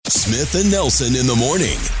Smith and Nelson in the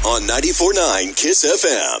morning on 94.9 KISS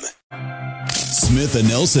FM. Smith and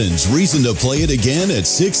Nelson's Reason to Play It Again at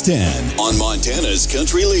 6:10 on Montana's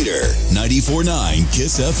Country Leader, 94.9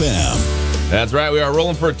 KISS FM. That's right. We are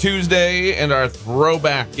rolling for a Tuesday, and our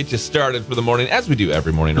throwback get you started for the morning, as we do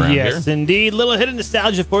every morning around here. Yes, indeed. Little hit of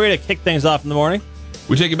nostalgia for you to kick things off in the morning.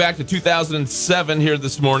 We take you back to 2007 here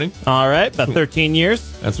this morning. All right, about 13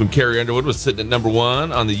 years. That's when Carrie Underwood was sitting at number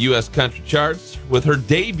one on the U.S. country charts with her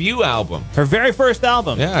debut album. Her very first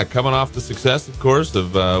album. Yeah, coming off the success, of course,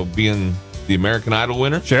 of being the American Idol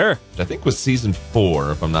winner. Sure. Which I think was season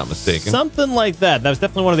 4, if I'm not mistaken. Something like that. That was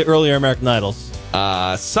definitely one of the earlier American Idols.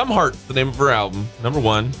 Some Heart's the name of her album, number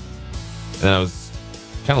one. And I was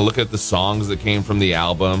kind of looking at the songs that came from the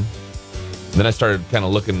album. And then I started kind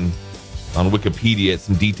of looking on Wikipedia at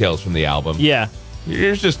some details from the album. Yeah.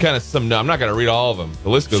 Here's just kind of some, I'm not going to read all of them. The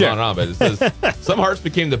list goes on and on, but it says, Some Hearts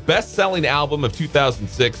became the best-selling album of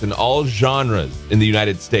 2006 in all genres in the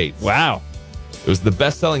United States. Wow. It was the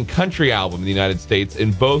best-selling country album in the United States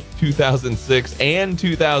in both 2006 and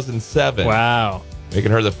 2007. Wow.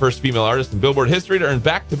 Making her the first female artist in Billboard history to earn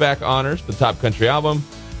back-to-back honors for the top country album,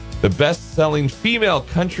 the best-selling female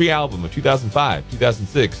country album of 2005,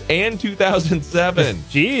 2006, and 2007.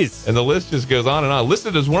 Jeez. And the list just goes on and on.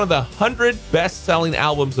 Listed as one of the 100 best-selling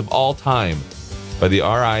albums of all time by the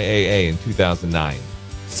RIAA in 2009.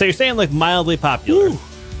 So you're saying like mildly popular. Ooh.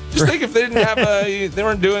 Just think if they didn't have they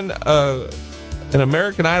weren't doing an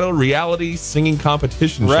American Idol reality singing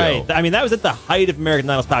competition show. Right. I mean, that was at the height of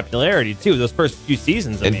American Idol's popularity, too, those first few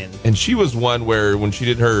seasons, And she was one where when she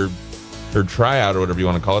did her tryout or whatever you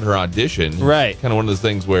want to call it, her audition. Right. Kind of one of those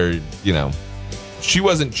things where, you know, she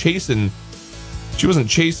wasn't chasing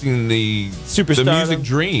the Superstardom. the music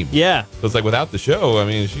dream. Yeah. So it's like without the show, I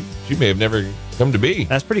mean, she may have never come to be.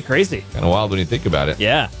 That's pretty crazy. Kind of wild when you think about it.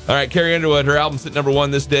 Yeah. All right, Carrie Underwood, her album's at number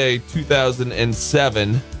one this day,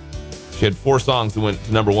 2007. She had 4 songs that went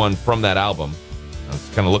to number one from that album. I was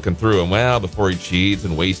kind of looking through them. Well, Before He Cheats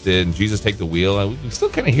and Wasted and Jesus Take the Wheel. We still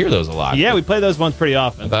kind of hear those a lot. Yeah, we play those ones pretty I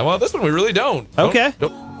often. thought, well, this one we really don't. Okay.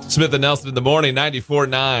 Smith and Nelson in the morning,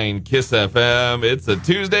 94.9 KISS FM. It's a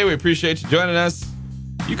Tuesday. We appreciate you joining us.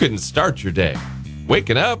 You couldn't start your day.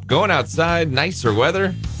 Waking up, going outside, nicer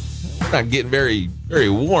weather. We're not getting very, very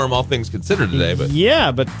warm, all things considered today. But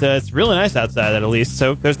yeah, but it's really nice outside at least.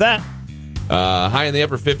 So there's that. High in the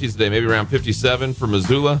upper 50s today, maybe around 57 for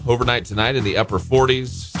Missoula. Overnight tonight in the upper 40s.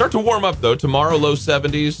 Start to warm up, though. Tomorrow, low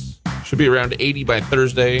 70s. Should be around 80 by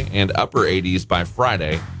Thursday and upper 80s by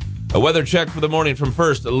Friday. A weather check for the morning from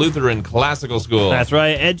First Lutheran Classical School. That's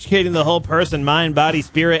right. Educating the whole person, mind, body,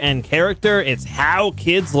 spirit, and character. It's how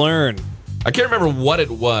kids learn. I can't remember what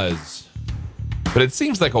it was, but it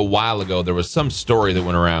seems like a while ago there was some story that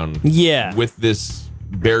went around with this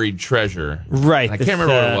buried treasure. Right. I can't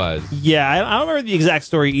remember what it was. Yeah, I don't remember the exact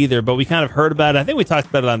story either, but we kind of heard about it. I think we talked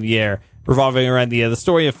about it on the air, revolving around the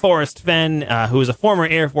story of Forrest Fenn, who was a former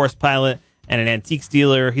Air Force pilot and an antiques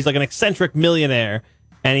dealer. He's like an eccentric millionaire,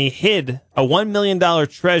 and he hid a $1 million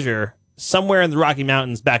treasure somewhere in the Rocky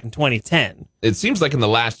Mountains back in 2010. It seems like in the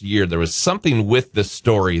last year there was something with the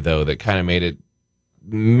story, though, that kind of made it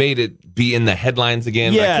be in the headlines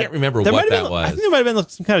again. Yeah, I can't remember what that was. I think there might have been like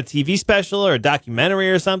some kind of TV special or a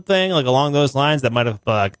documentary or something like along those lines that might have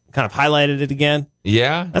kind of highlighted it again.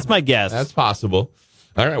 Yeah, that's my guess. That's possible.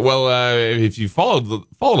 All right. Well, if you followed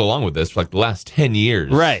along with this for like the last 10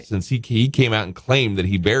 years, right, since he came out and claimed that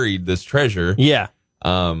he buried this treasure, yeah.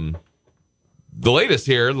 The latest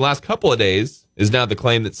here, the last couple of days, is now the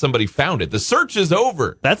claim that somebody found it. The search is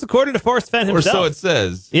over. That's according to Forrest Fenn himself. Or so it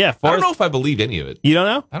says. Yeah, I don't know if I believe any of it. You don't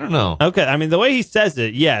know? I don't know. Okay, I mean, the way he says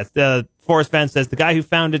it, yes. Forrest Fenn says the guy who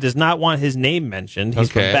found it does not want his name mentioned. He's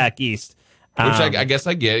from back east. Which I guess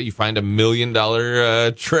I get. You find $1 million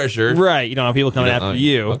treasure. Right, you don't have people coming after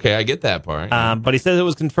you. Okay, I get that part. But he says it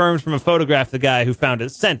was confirmed from a photograph the guy who found it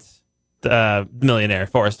sent the millionaire,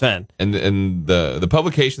 Forrest Fenn. And the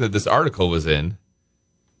publication that this article was in,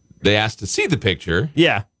 they asked to see the picture.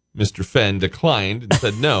 Yeah. Mr. Fenn declined and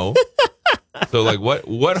said no. So, like,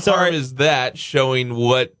 what harm is that showing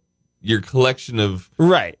what your collection of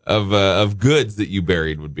goods that you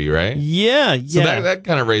buried would be, right? Yeah, So that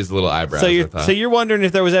kind of raised a little eyebrows. So you're wondering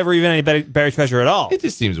if there was ever even any buried treasure at all? It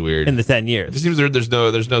just seems weird in the 10 years. It just seems weird.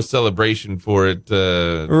 There's no celebration for it.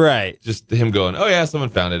 Right. Just him going, oh yeah, someone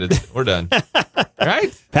found it. We're done.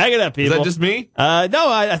 Right? Pack it up, people. Is that just me? No,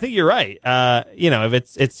 I think you're right.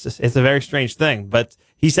 If it's a very strange thing, but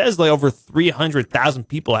he says like over 300,000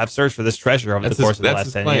 people have searched for this treasure over the course of the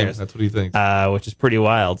last 10 years. That's what he thinks. Which is pretty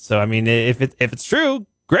wild. So I mean, if it's true,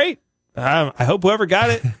 great. I hope whoever got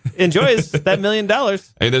it enjoys that $1 million. I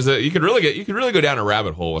mean, you could really go down a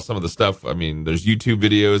rabbit hole with some of the stuff. I mean, there's YouTube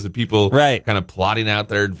videos of people kind of plotting out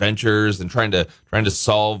their adventures and trying to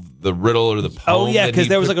solve the riddle or the poem. Oh yeah, because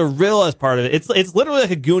there was like a riddle as part of it. It's literally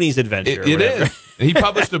like a Goonies adventure. It is. And he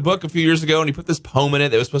published a book a few years ago, and he put this poem in it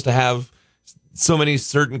that was supposed to have so many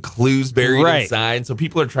certain clues buried inside. So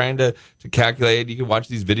people are trying to calculate. You can watch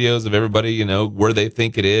these videos of everybody, where they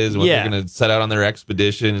think it is, what they're going to set out on their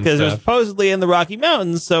expedition. Because it was supposedly in the Rocky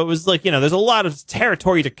Mountains, so it was like, there's a lot of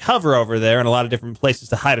territory to cover over there and a lot of different places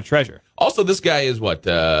to hide a treasure. Also, this guy is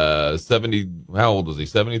 70, how old was he,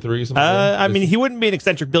 73 something? I mean, he wouldn't be an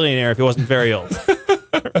eccentric billionaire if he wasn't very old.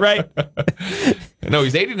 Right? No,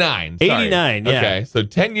 he's 89. 89, yeah. Okay, so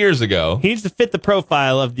 10 years ago. He needs to fit the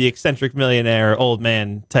profile of the eccentric millionaire old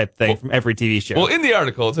man type thing from every TV show. Well, in the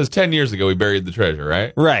article, it says 10 years ago he buried the treasure,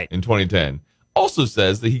 right? Right. In 2010. Also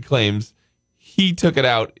says that he claims he took it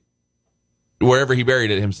out wherever he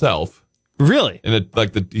buried it himself. Really? And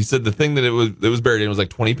he said the thing that it was buried in was like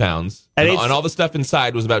 20 pounds. And all the stuff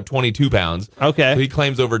inside was about 22 pounds. Okay. So he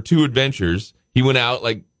claims over 2 adventures, he went out,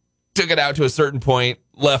 took it out to a certain point,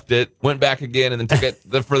 left it, went back again, and then took it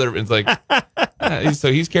the further. It's like,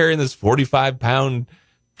 so he's carrying this 45-pound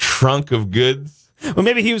trunk of goods. Well,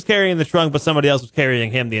 maybe he was carrying the trunk, but somebody else was carrying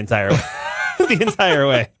him the entire way. The entire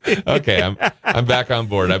way. Okay, I'm back on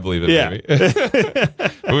board. I believe it. Yeah. Maybe.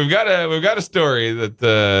 we've got a story that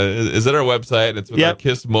is at our website. And it's with our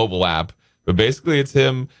KISS mobile app. But basically, it's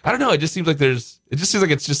him. I don't know. It just seems like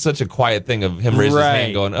it's just such a quiet thing of him raising his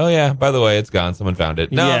hand, going, "Oh yeah, by the way, it's gone. Someone found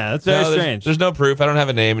it." No, that's very strange. There's no proof. I don't have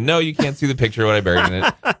a name. No, you can't see the picture of what I buried in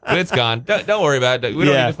it. But it's gone. Don't worry about it. We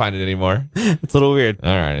don't need to find it anymore. It's a little weird. All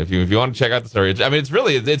right. If you want to check out the story, I mean,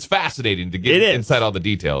 it's fascinating to get inside all the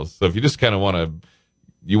details. So if you just kind of want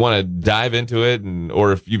to dive into it,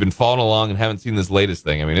 or if you've been following along and haven't seen this latest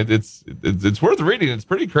thing, I mean, it's worth reading. It's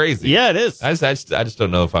pretty crazy. Yeah, it is. I just don't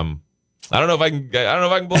know if I don't know if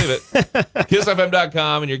I can believe it.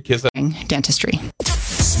 KissFM.com and your Kiss Dentistry.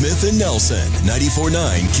 Smith and Nelson,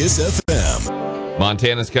 94.9 Kiss FM.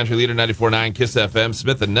 Montana's country leader, 94.9 Kiss FM.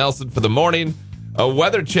 Smith and Nelson for the morning. A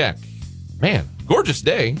weather check. Man, gorgeous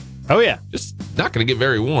day. Oh, yeah. Just not going to get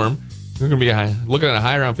very warm. We're going to be looking at a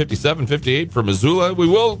high around 57, 58 for Missoula. We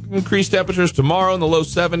will increase temperatures tomorrow in the low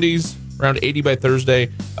 70s. Around 80 by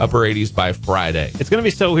Thursday, upper 80s by Friday. It's going to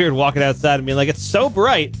be so weird walking outside and being like, it's so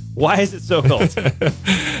bright. Why is it so cold?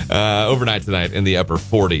 Overnight tonight in the upper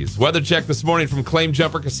 40s. Weather check this morning from Claim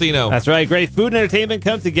Jumper Casino. That's right. Great food and entertainment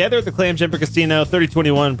come together at the Claim Jumper Casino,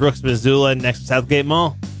 3021 Brooks, Missoula, next to Southgate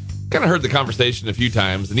Mall. Kind of heard the conversation a few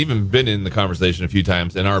times and even been in the conversation a few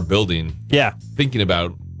times in our building. Yeah. Thinking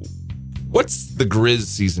about what's the Grizz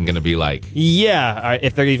season going to be like? Yeah.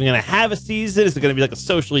 If they're even going to have a season, is it going to be like a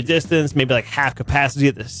socially distanced, maybe like half capacity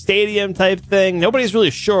at the stadium type thing? Nobody's really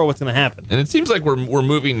sure what's going to happen. And it seems like we're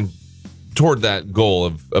moving toward that goal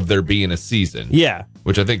of there being a season. Yeah.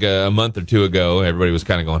 Which I think a month or two ago, everybody was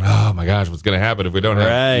kind of going, oh my gosh, what's going to happen if we don't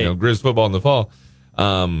have Grizz football in the fall?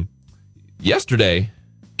 Yesterday,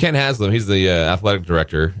 Ken Haslam, he's the athletic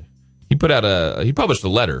director, he published a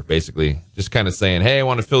letter, basically, just kind of saying, hey, I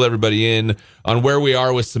want to fill everybody in on where we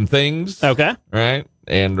are with some things. Okay. Right?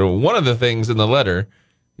 And one of the things in the letter,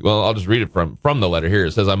 well, I'll just read it from the letter here.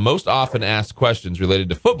 It says, I'm most often asked questions related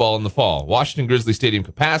to football in the fall, Washington Grizzly Stadium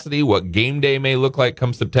capacity, what game day may look like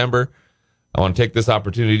come September. I want to take this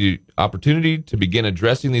opportunity to begin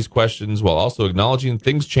addressing these questions while also acknowledging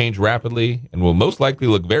things change rapidly and will most likely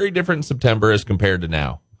look very different in September as compared to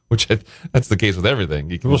now. Which that's the case with everything.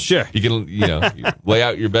 You can, sure. You can, you lay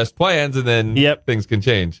out your best plans and then things can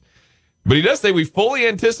change. But he does say we fully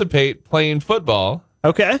anticipate playing football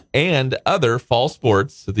and other fall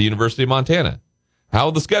sports at the University of Montana. How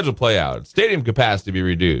will the schedule play out? Stadium capacity be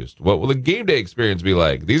reduced? What will the game day experience be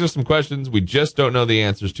like? These are some questions we just don't know the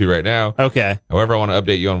answers to right now. Okay. However, I want to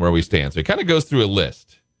update you on where we stand. So he kind of goes through a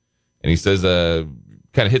list. And he says,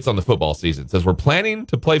 kind of hits on the football season. It says, we're planning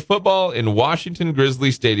to play football in Washington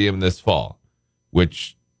Grizzly Stadium this fall,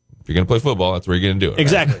 which, if you're going to play football, that's where you're going to do it.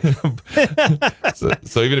 Exactly. Right?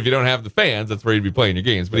 so even if you don't have the fans, that's where you'd be playing your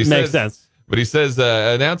games. But Makes sense. But he says,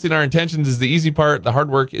 announcing our intentions is the easy part. The hard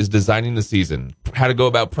work is designing the season. How to go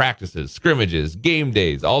about practices, scrimmages, game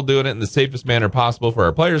days, all doing it in the safest manner possible for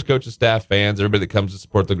our players, coaches, staff, fans, everybody that comes to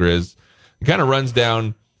support the Grizz. It kind of runs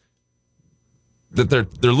down that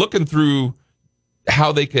they're looking through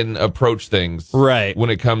how they can approach things when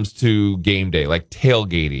it comes to game day, like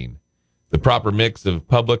tailgating, the proper mix of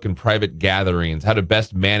public and private gatherings, how to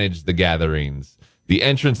best manage the gatherings, the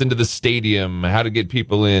entrance into the stadium, how to get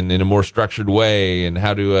people in a more structured way, and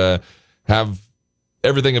how to have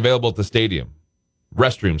everything available at the stadium.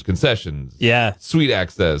 restrooms, concessions, Yeah. suite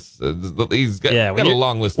access. He's got a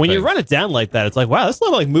long list. When of you things. run it down like that, it's like, wow, there's a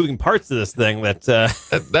lot of like moving parts to this thing that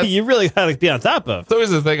that's- you really got to be on top of. It's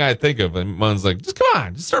always the thing I think of, and one's like, just come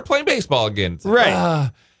on, just start playing baseball again. It's like,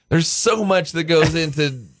 Right. there's so much that goes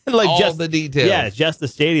into Like all just the details. Yeah, just the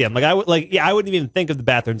stadium. Like I wouldn't even think of the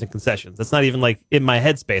bathrooms and concessions. That's not even like in my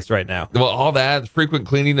headspace right now. Well, all that frequent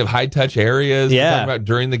cleaning of high touch areas. Yeah. We're talking about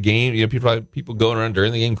during the game. People going around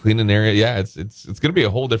during the game cleaning an area. Yeah, it's going to be a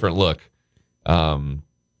whole different look than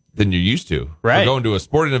you're used to. Right. We're going to a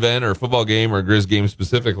sporting event or a football game or a Grizz game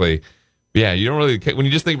specifically. Yeah, you don't really when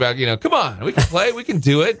you just think about come on, we can play, we can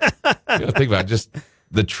do it. Think about just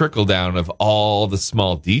the trickle down of all the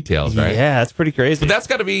small details, right? Yeah, that's pretty crazy. But that's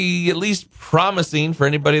got to be at least promising for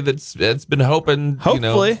anybody that's been hoping,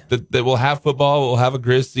 Hopefully. that we'll have football, we'll have a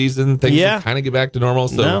Grizz season, things will kind of get back to normal.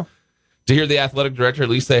 So to hear the athletic director at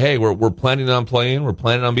least say, hey, we're planning on playing, we're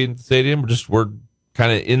planning on being at the stadium, we're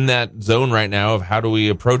kind of in that zone right now of how do we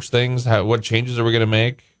approach things, what changes are we going to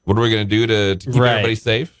make, what are we going to do to keep everybody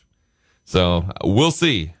safe? So we'll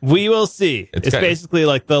see. We will see. It's basically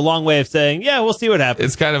like the long way of saying, yeah, we'll see what happens.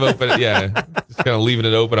 It's kind of open, yeah. Just kind of leaving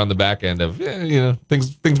it open on the back end of,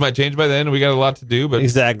 things might change by then. We got a lot to do, but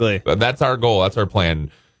exactly. But that's our goal. That's our plan.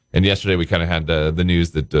 And yesterday we kind of had the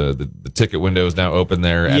news that the ticket window is now open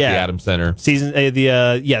there at the Adams Center.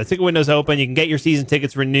 The ticket window's open. You can get your season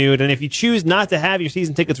tickets renewed, and if you choose not to have your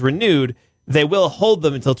season tickets renewed, they will hold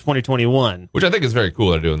them until 2021. Which I think is very cool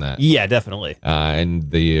they're doing that. Yeah, definitely. And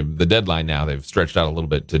the deadline now, they've stretched out a little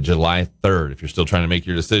bit to July 3rd if you're still trying to make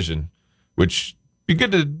your decision, which be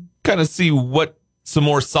good to kind of see what some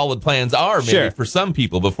more solid plans are maybe for some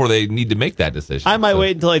people before they need to make that decision. I might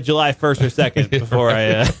wait until like July 1st or 2nd before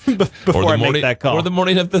I make that call. Or the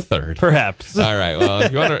morning of the 3rd. Perhaps. All right. Well,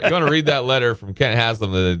 if you want to read that letter from Kent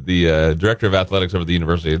Haslam, the director of athletics over at the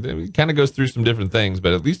university, it kind of goes through some different things,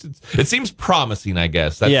 but at least it seems promising, I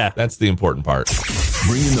guess. That's the important part.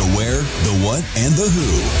 Bringing the where, the what, and the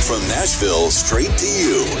who from Nashville straight to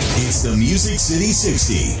you. It's the Music City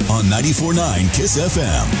 60 on 94.9 KISS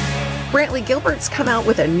FM. Brantley Gilbert's come out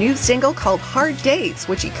with a new single called Hard Days,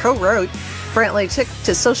 which he co-wrote. Brantley took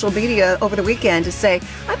to social media over the weekend to say,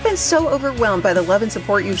 I've been so overwhelmed by the love and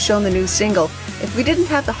support you've shown the new single. If we didn't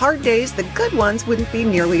have the hard days, the good ones wouldn't be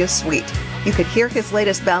nearly as sweet. You could hear his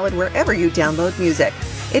latest ballad wherever you download music.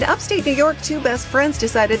 In upstate New York, two best friends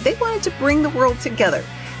decided they wanted to bring the world together.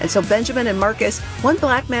 And so Benjamin and Marcus, one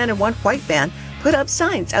black man and one white man, put up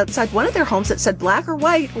signs outside one of their homes that said black or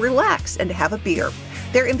white, relax, and have a beer.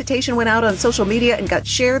 Their invitation went out on social media and got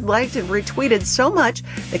shared, liked, and retweeted so much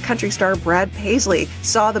that country star Brad Paisley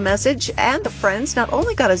saw the message, and the friends not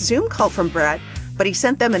only got a Zoom call from Brad, but he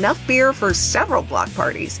sent them enough beer for several block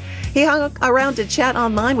parties. He hung around to chat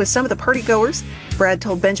online with some of the partygoers. Brad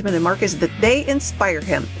told Benjamin and Marcus that they inspire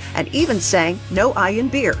him, and even sang No I in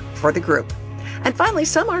Beer for the group. And finally,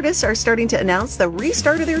 some artists are starting to announce the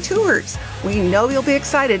restart of their tours. We know you'll be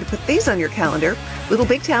excited to put these on your calendar. Little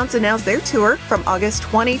Big Towns announced their tour from August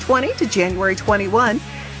 2020 to January 21.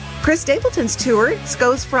 Chris Stapleton's tour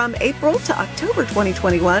goes from April to October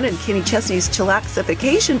 2021, and Kenny Chesney's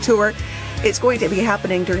Chillaxification tour is going to be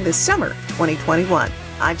happening during the summer 2021.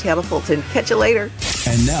 I'm Tabitha Fulton. Catch you later.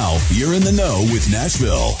 And now you're in the know with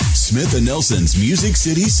Nashville. Smith and Nelson's Music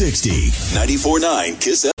City 60. 94.9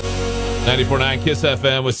 KISS FM. 94.9 KISS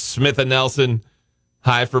FM with Smith and Nelson.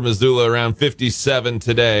 High for Missoula around 57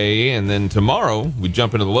 today. And then tomorrow, we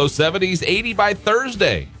jump into the low 70s, 80 by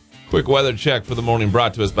Thursday. Quick weather check for the morning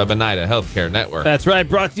brought to us by Benida Healthcare Network. That's right.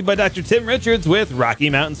 Brought to you by Dr. Tim Richards with Rocky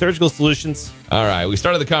Mountain Surgical Solutions. All right. We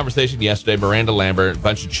started the conversation yesterday. Miranda Lambert, a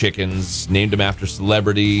bunch of chickens, named them after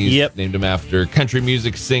celebrities. Yep. Named them after country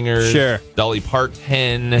music singers. Sure. Dolly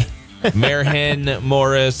Parton. Mare Hen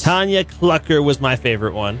Morris. Tanya Clucker was my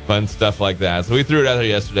favorite one. Fun stuff like that. So we threw it out there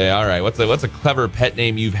yesterday. All right, what's a clever pet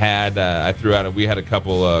name you've had? I threw out. We had a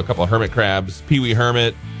couple of hermit crabs, Pee Wee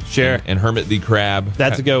Hermit, sure, and Hermit the Crab.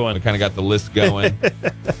 That's a good one. We kind of got the list going.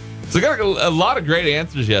 So we got a lot of great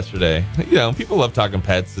answers yesterday. People love talking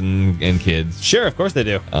pets and kids. Sure, of course they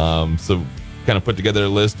do. So kind of put together a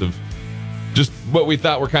list of just what we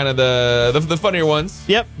thought were kind of the funnier ones.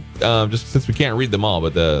 Yep. Just since we can't read them all,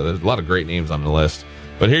 but there's a lot of great names on the list.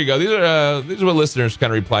 But here you go. These are what listeners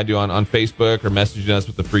kind of replied to on Facebook or messaging us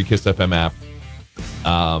with the free KISS FM app.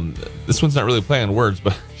 This one's not really playing on words,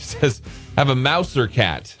 but she says, I have a mouser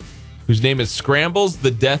cat whose name is Scrambles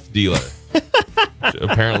the Death Dealer.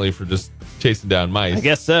 Apparently for just chasing down mice. I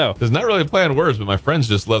guess so. It's not really a play on words, but my friends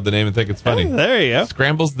just love the name and think it's funny. Oh, there you go.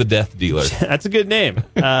 Scrambles the Death Dealer. That's a good name.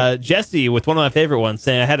 Jesse with one of my favorite ones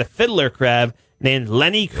saying, I had a fiddler crab named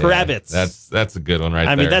Lenny Kravitz. That's a good one right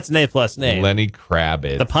there. I mean, that's an A+ name. Lenny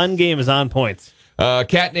Kravitz. The pun game is on point.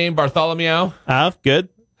 Cat named Bartholomew. Good.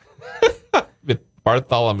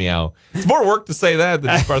 Bartholomew. It's more work to say that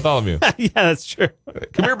than just Bartholomew. Yeah, that's true.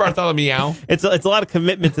 Come here, Bartholomew. It's a lot of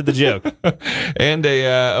commitment to the joke. And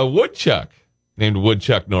a woodchuck named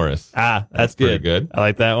Woodchuck Norris. That's pretty good. good. I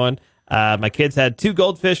like that one. My kids had 2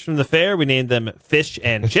 goldfish from the fair. We named them Fish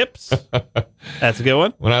and Chips. That's a good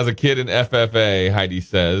one. When I was a kid in FFA, Heidi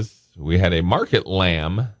says, we had a market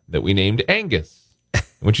lamb that we named Angus.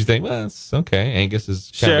 What you think? Well, that's okay. Angus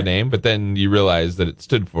is kind of a name, but then you realize that it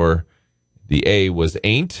stood for the A was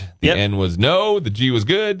ain't, the N was no, the G was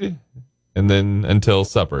good, and then until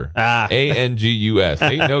supper. ANGUS.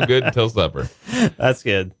 Ain't no good until supper. That's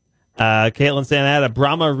good. Caitlin saying I had a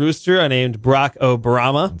Brahma rooster I named Brock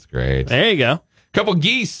O'Brahma. That's great. There you go. Couple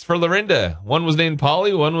geese for Lorinda. One was named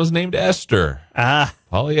Polly, one was named Esther.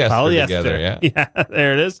 Polyester together, yeah. Yeah,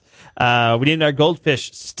 there it is. We named our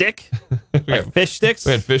goldfish Stick. Fish sticks.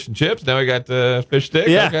 We had fish and chips. Now we got fish stick.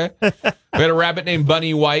 Yeah. Okay. We had a rabbit named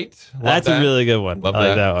Bunny White. That's a really good one. Love I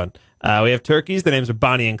like that one. We have turkeys. The names are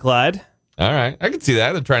Bonnie and Clyde. All right. I can see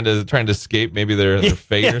that. They're trying to escape maybe their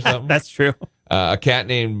fate or something. That's true. A cat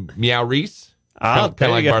named Meow Reese. Kind of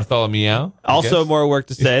like go. Bartholomew. Also more work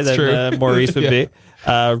to say than Maurice would be.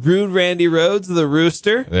 Rude Randy Rhodes, the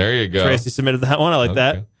rooster. There you go. Tracy submitted that one. I like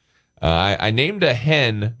that. I named a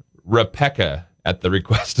hen Rebecca at the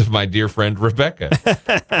request of my dear friend Rebecca.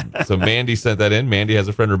 So Mandy sent that in. Mandy has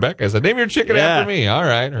a friend Rebecca. I said, name your chicken after me. All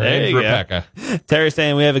right. Her name's Rebecca. Terry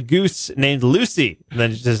saying we have a goose named Lucy. And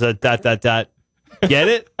then just a ... Get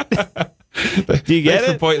it? Do you get Thanks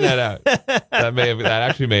it? for pointing that out. That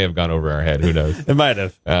actually may have gone over our head. Who knows? It might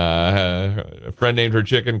have. A friend named her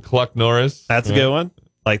chicken Cluck Norris. That's a good one.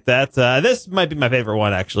 Like that. This might be my favorite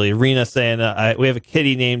one, actually. Rena saying we have a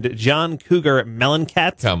kitty named John Cougar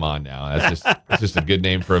Meloncat. Come on now. That's just a good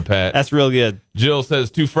name for a pet. That's real good. Jill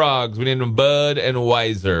says 2 frogs. We named them Bud and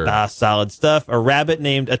Wiser. Solid stuff. A rabbit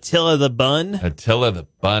named Attila the Bun. Attila the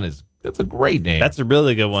Bun that's a great name. That's a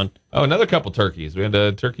really good one. Oh, another couple turkeys. We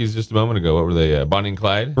had turkeys just a moment ago. What were they? Bonnie and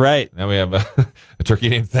Clyde? Right. Now we have a turkey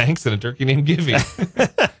named Thanks and a turkey named Givey.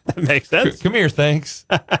 That makes sense. Come here, Thanks.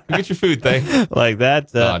 Come get your food, Thanks. Like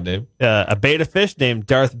that. Odd name. A beta fish named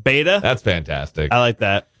Darth Beta. That's fantastic. I like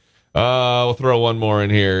that. We'll throw one more in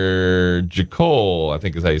here. Jacole, I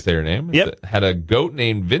think is how you say her name. Yep. Had a goat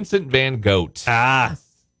named Vincent Van Goat.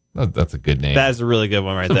 That's a good name. That is a really good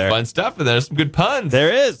one some there. Fun stuff, and there's some good puns.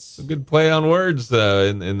 There is. Some good play on words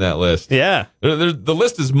in that list. Yeah. The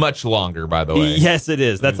list is much longer, by the way. Yes, it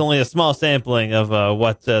is. That's only a small sampling of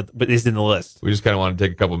what is in the list. We just kind of want to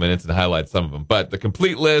take a couple minutes and highlight some of them. But the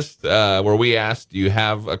complete list, where we asked, do you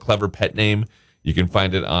have a clever pet name? You can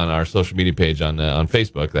find it on our social media page on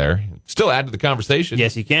Facebook there. Still add to the conversation.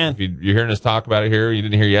 Yes, you can. If you're hearing us talk about it here, you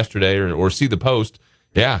didn't hear yesterday or see the post,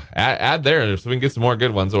 add there so we can get some more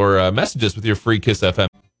good ones, or message us with your free Kiss FM.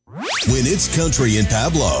 When it's country in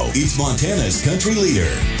Pablo, it's Montana's country leader,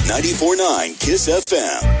 94.9 Kiss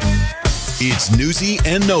FM. It's newsy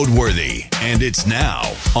and noteworthy, and it's now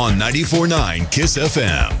on 94.9 Kiss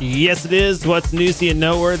FM. Yes, it is. What's newsy and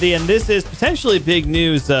noteworthy, and this is potentially big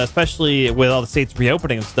news, especially with all the states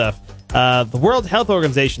reopening and stuff. The World Health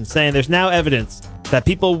Organization saying there's now evidence that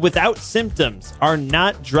people without symptoms are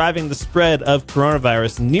not driving the spread of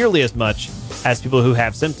coronavirus nearly as much as people who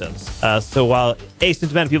have symptoms. So while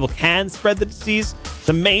asymptomatic people can spread the disease,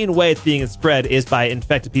 the main way it's being spread is by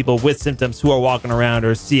infected people with symptoms who are walking around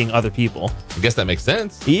or seeing other people. I guess that makes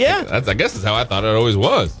sense. Yeah. I guess that's how I thought it always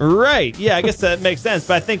was. Right. Yeah, I guess that makes sense.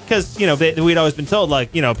 But I think because, we'd always been told,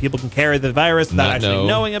 people can carry the virus without actually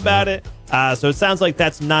knowing about it. So it sounds like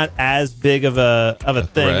that's not as big of a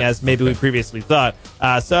thing as maybe we previously thought.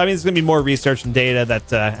 There's going to be more research and data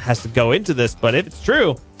that has to go into this. But if it's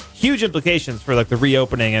true, huge implications for the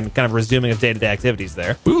reopening and kind of resuming of day-to-day activities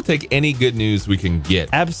there. We will take any good news we can get.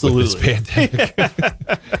 Absolutely. With this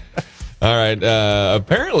pandemic. All right.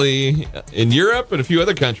 Apparently, in Europe and a few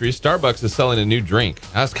other countries, Starbucks is selling a new drink.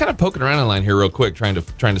 I was kind of poking around online here real quick, trying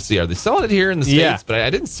to see, are they selling it here in the States? Yeah. But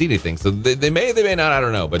I didn't see anything. So they may not. I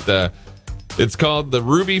don't know. But it's called the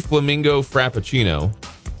Ruby Flamingo Frappuccino.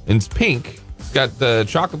 And it's pink. It's got the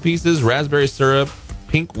chocolate pieces, raspberry syrup,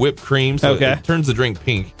 pink whipped cream. So it turns the drink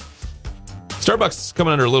pink. Starbucks is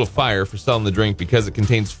coming under a little fire for selling the drink because it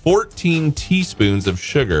contains 14 teaspoons of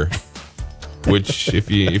sugar, which,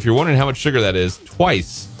 if you're wondering how much sugar that is,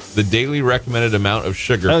 twice the daily recommended amount of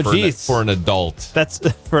sugar for an adult. That's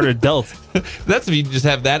for an adult. That's if you just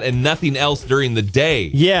have that and nothing else during the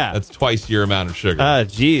day. Yeah. That's twice your amount of sugar.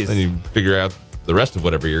 Jeez. Then you figure out the rest of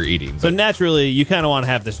whatever you're eating. So naturally, you kind of want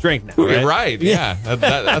to have this drink now, right? Right, yeah.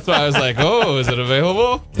 That's why I was like, oh, is it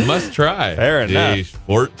available? Must try. Fair enough.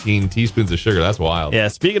 14 teaspoons of sugar. That's wild. Yeah,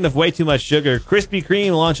 speaking of way too much sugar, Krispy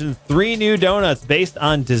Kreme launching 3 new donuts based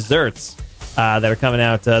on desserts that are coming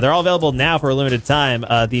out. They're all available now for a limited time.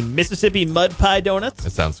 The Mississippi Mud Pie Donuts. That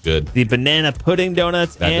sounds good. The Banana Pudding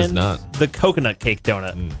Donuts. That does and not. the Coconut Cake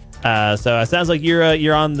Donut. So it sounds like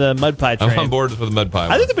you're on the Mud Pie train. I'm on board with the mud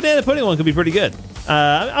pie. I think the Banana Pudding one could be pretty good.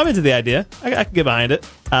 I'm into the idea. I can get behind it.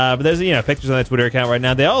 But there's pictures on the Twitter account right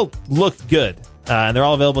now. They all look good. And they're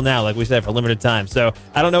all available now, like we said, for a limited time. So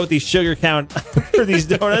I don't know what the sugar count for these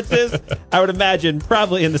donuts is. I would imagine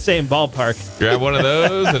probably in the same ballpark. Grab one of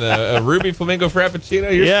those and a Ruby Flamingo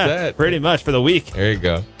Frappuccino. You're set. Pretty much for the week. There you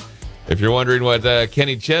go. If you're wondering what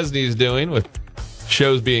Kenny Chesney's doing with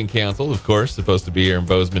shows being canceled, of course, supposed to be here in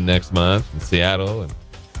Bozeman next month, in Seattle, and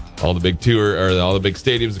all the big all the big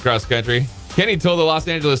stadiums across the country. Kenny told the Los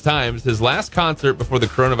Angeles Times his last concert before the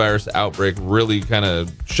coronavirus outbreak really kind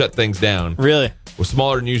of shut things down. Really? Was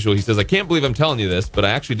smaller than usual. He says, I can't believe I'm telling you this, but I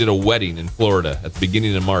actually did a wedding in Florida at the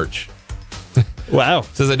beginning of March. Wow.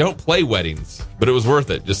 Says, I don't play weddings, but it was worth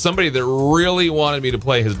it. Just somebody that really wanted me to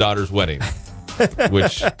play his daughter's wedding,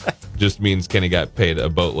 which just means Kenny got paid a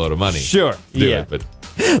boatload of money. Sure. to do Yeah. it, but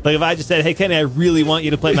Like if I just said, hey, Kenny, I really want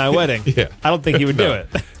you to play my wedding. Yeah. I don't think he would do No. it.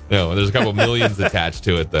 No, there's a couple millions attached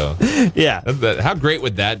to it, though. Yeah. How great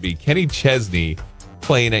would that be? Kenny Chesney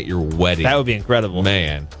playing at your wedding. That would be incredible.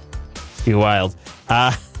 Man. Be wild.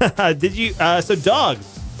 Did you? So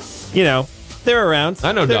dogs, they're around.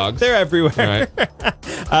 I know dogs. They're everywhere. All right.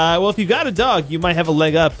 Well, if you've got a dog, you might have a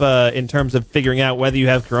leg up in terms of figuring out whether you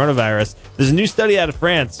have coronavirus. There's a new study out of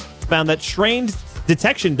France found that trained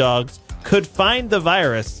detection dogs could find the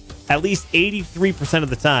virus at least 83% of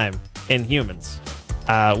the time in humans,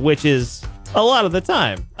 which is a lot of the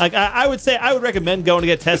time. Like I would say, I would recommend going to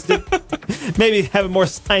get tested. Maybe have a more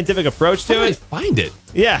scientific approach to How do it. they find it?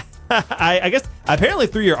 Yeah. I guess apparently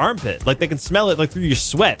through your armpit. Like they can smell it like through your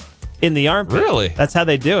sweat in the armpit. Really? That's how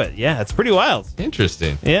they do it. Yeah, it's pretty wild.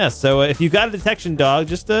 Interesting. Yeah, so if you've got a detection dog,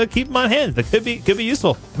 just keep them on hand. That could be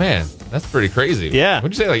useful. Man, that's pretty crazy. Yeah.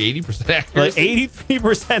 What'd you say, like 80% Like accuracy?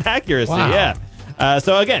 83% accuracy. Wow. Yeah.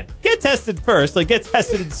 So again, get tested first. Like get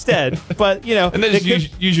tested instead. But And then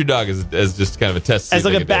just use your dog as just kind of a test. as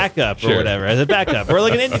like a backup or whatever, as a backup, or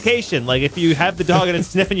like an indication. Like if you have the dog and it's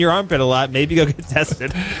sniffing your armpit a lot, maybe go get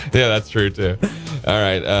tested. Yeah, that's true too. All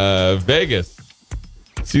right, Vegas,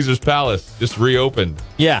 Caesar's Palace just reopened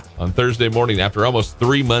Yeah. on Thursday morning after almost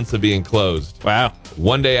 3 months of being closed. Wow.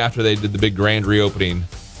 One day after they did the big grand reopening,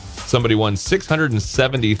 somebody won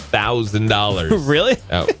 $670,000. Really?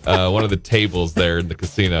 At one of the tables there in the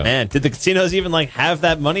casino. Man, did the casinos even like have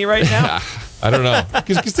that money right now? I don't know,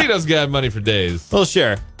 because casinos got money for days. Well,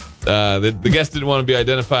 sure. The guests didn't want to be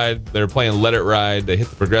identified. They were playing Let It Ride. They hit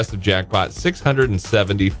the progressive jackpot,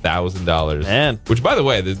 $670,000. Man. Which, by the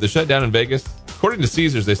way, the shutdown in Vegas, according to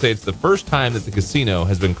Caesars, they say it's the first time that the casino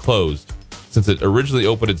has been closed since it originally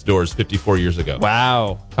opened its doors 54 years ago.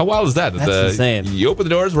 Wow. How wild is that? That's insane. You open the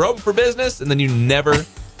doors, we're open for business, and then you never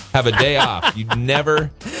have a day off. You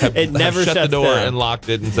never have shut the shuts door down. and locked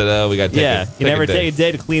it and said, "Oh, we got to take You never take a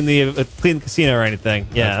day to clean the casino or anything.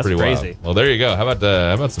 Yeah, that's pretty crazy. wild. Well, there you go. How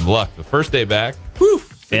about some luck? The first day back, whew,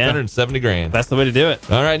 $670,000. That's the way to do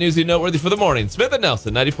it. All right, newsy noteworthy for the morning. Smith and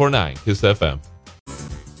Nelson, 94.9 KISS FM.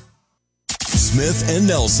 Smith and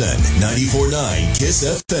Nelson, 94.9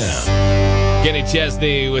 KISS FM. Kenny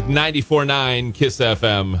Chesney with 94.9 KISS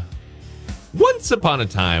FM. Once upon a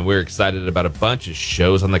time, we were excited about a bunch of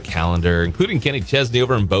shows on the calendar, including Kenny Chesney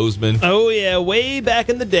over in Bozeman. Oh yeah, way back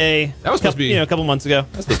in the day. That was supposed to be a couple months ago.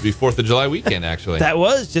 That's supposed to be 4th of July weekend, actually. That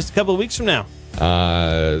was just a couple of weeks from now.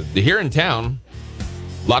 Here in town,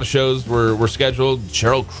 a lot of shows were scheduled.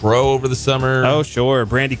 Sheryl Crow over the summer. Oh sure,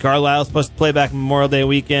 Brandy Carlisle supposed to play back Memorial Day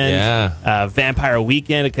weekend. Yeah. Vampire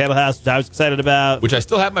Weekend at Kettle House, which I was excited about. Which I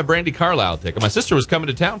still have my Brandy Carlisle ticket. My sister was coming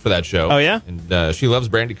to town for that show. Oh, yeah? And she loves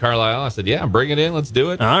Brandy Carlisle. I said, yeah, bring it in. Let's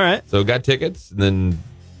do it. All right. So got tickets and then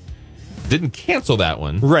didn't cancel that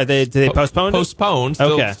one. Right? Did they postpone it? Postponed.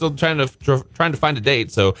 Still, Okay. Still trying to find a date.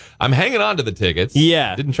 So I'm hanging on to the tickets.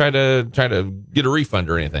 Yeah. Didn't try to get a refund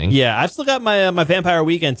or anything. Yeah, I've still got my my Vampire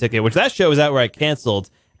Weekend ticket, which that show was out where I canceled,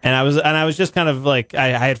 and I was just kind of like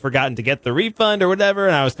I had forgotten to get the refund or whatever,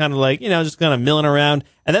 and I was kind of like just kind of milling around,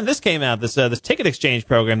 and then this came out, this ticket exchange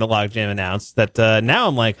program that Logjam announced that now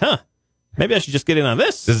I'm like, maybe I should just get in on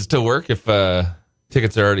this. Does it still work if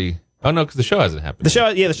tickets are already Oh, no, because the show hasn't happened.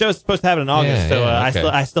 The show is supposed to happen in August, so okay.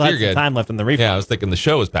 I still have some time left in the refund. Yeah, I was thinking the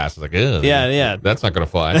show was past. I was like, ugh. Yeah. That's not going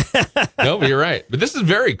to fly. No, but you're right. But this is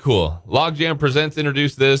very cool. Logjam Presents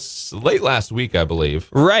introduced this late last week, I believe.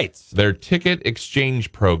 Right. Their ticket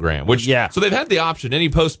exchange program, which so they've had the option, any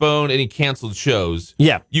postponed, any canceled shows.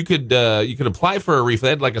 Yeah. You could apply for a refund. They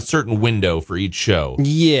had like a certain window for each show.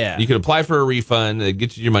 Yeah. You could apply for a refund, they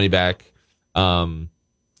get you your money back.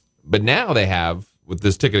 But now they have, with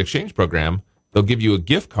this ticket exchange program, they'll give you a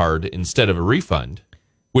gift card instead of a refund,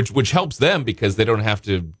 which helps them because they don't have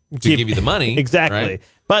to give you the money. Exactly. Right?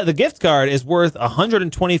 But the gift card is worth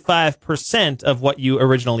 125% of what you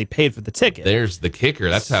originally paid for the ticket. There's the kicker.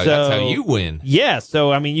 That's how you win. Yeah.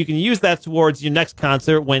 So, I mean, you can use that towards your next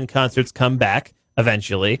concert when concerts come back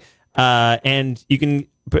eventually. And you can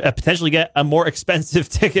potentially get a more expensive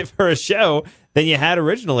ticket for a show than you had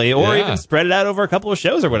originally, or even spread it out over a couple of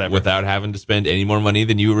shows or whatever. Without having to spend any more money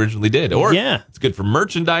than you originally did. Or it's good for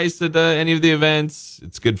merchandise at any of the events.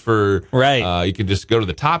 It's good for, you can just go to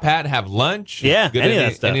the Top Hat, have lunch. Yeah, any of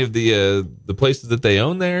that stuff. Any of the places that they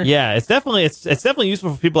own there. Yeah, it's definitely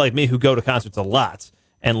useful for people like me who go to concerts a lot.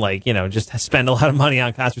 And just spend a lot of money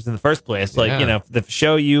on concerts in the first place. If the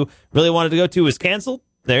show you really wanted to go to was canceled,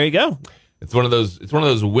 there you go. It's one of those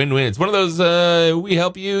win-win. It's one of those we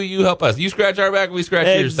help you, you help us. You scratch our back, we scratch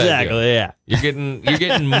yours. Exactly, yeah. You're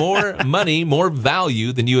getting more money, more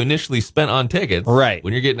value than you initially spent on tickets. Right.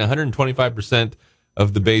 When you're getting 125%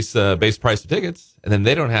 of the base price of tickets, and then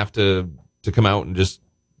they don't have to come out and just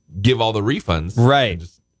give all the refunds. Right.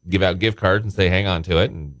 Just give out gift cards and say hang on to it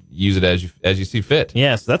and use it as you see fit.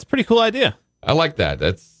 Yes, that's a pretty cool idea. I like that.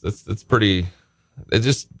 That's pretty. It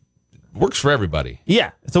just works for everybody.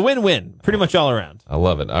 Yeah, it's a win-win, pretty much all around. I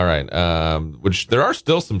love it. All right, which there are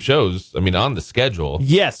still some shows, on the schedule.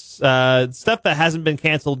 Yes, stuff that hasn't been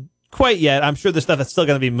canceled quite yet. I'm sure there's stuff that's still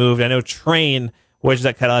going to be moved. I know Train, which is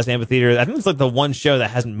at Catalyst Amphitheater, I think it's the one show that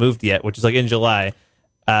hasn't moved yet, which is in July.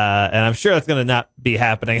 And I'm sure that's going to not be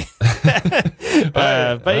happening.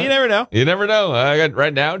 But you never know. You never know. I got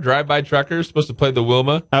right now, Drive By Truckers supposed to play the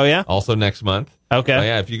Wilma. Oh, yeah? Also next month. Okay.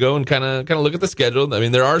 Yeah, if you go and kind of look at the schedule,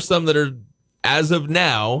 there are some that are, as of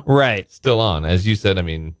now, still on. As you said,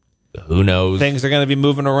 who knows? Things are going to be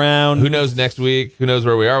moving around. Who knows next week? Who knows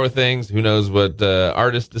where we are with things? Who knows what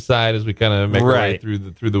artists decide as we kind of make our way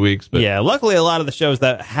through the weeks? But yeah, luckily a lot of the shows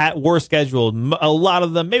that were scheduled, a lot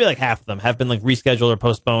of them, maybe half of them, have been rescheduled or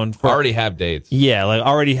postponed. Already have dates. Yeah,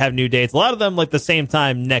 already have new dates. A lot of them the same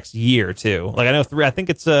time next year too. I know I think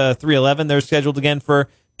it's 311. They're scheduled again for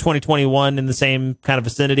 2021 in the same kind of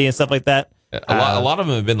vicinity and stuff like that. A lot of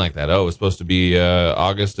them have been like that. Oh, it's supposed to be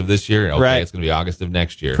August of this year. Okay, it's going to be August of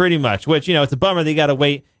next year. Pretty much, which, it's a bummer that you got to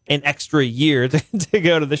wait an extra year to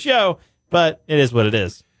go to the show, but it is what it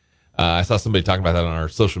is. I saw somebody talking about that on our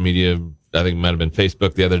social media. I think it might have been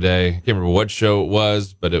Facebook the other day. I can't remember what show it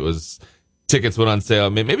was, but it was tickets went on sale.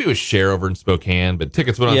 Maybe it was Share over in Spokane, but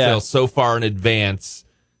tickets went on sale so far in advance,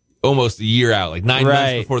 almost a year out, 9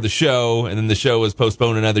 months before the show, and then the show was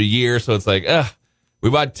postponed another year. So it's we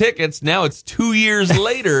bought tickets. Now it's 2 years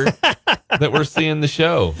later that we're seeing the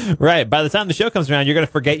show. Right. By the time the show comes around, you're going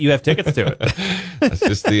to forget you have tickets to it. That's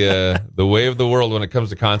just the way of the world when it comes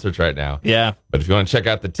to concerts right now. Yeah. But if you want to check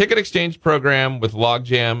out the ticket exchange program with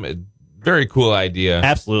Logjam, very cool idea.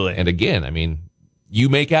 Absolutely. And again, you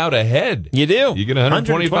make out ahead. You do. You get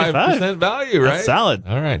 125% value, right? That's solid.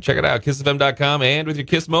 All right. Check it out. KissFM.com and with your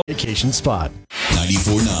Kiss Mobile Vacation Spot.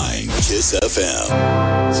 94.9 Kiss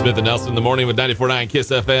FM. Smith and Nelson in the morning with 94.9 Kiss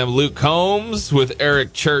FM. Luke Combs with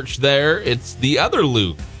Eric Church there. It's the other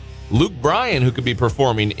Luke Bryan, who could be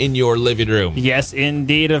performing in your living room. Yes,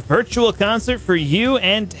 indeed. A virtual concert for you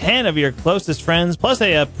and 10 of your closest friends, plus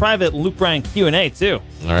a private Luke Bryan Q&A, too.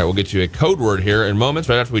 All right, we'll get you a code word here in moments,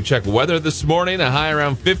 right after we check weather this morning. A high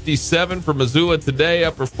around 57 for Missoula today,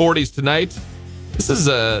 upper 40s tonight. This is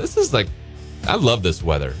I love this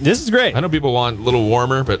weather. This is great. I know people want a little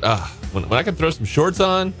warmer, but when I can throw some shorts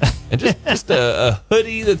on and just a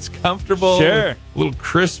hoodie that's comfortable, sure, a little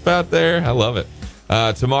crisp out there, I love it.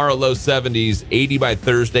 Tomorrow, low 70s, 80 by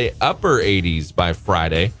Thursday, upper 80s by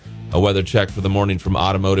Friday. A weather check for the morning from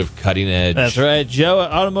Automotive Cutting Edge. That's right. Joe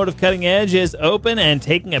at Automotive Cutting Edge is open and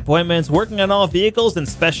taking appointments, working on all vehicles and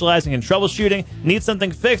specializing in troubleshooting. Need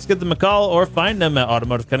something fixed? Give them a call or find them at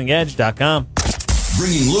automotivecuttingedge.com.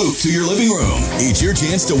 Bringing Luke to your living room. It's your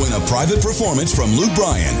chance to win a private performance from Luke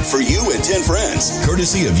Bryan for you and 10 friends,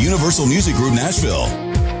 courtesy of Universal Music Group Nashville.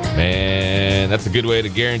 Man, that's a good way to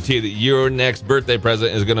guarantee that your next birthday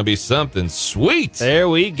present is going to be something sweet. There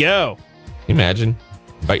we go. Can you imagine?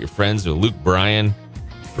 Invite your friends to Luke Bryan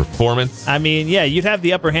performance. I mean, yeah, you'd have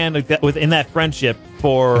the upper hand within that friendship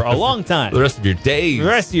for a long time. The rest of your days. The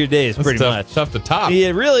rest of your days, That's pretty tough, much. tough to top.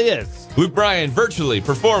 It really is. Luke Bryan virtually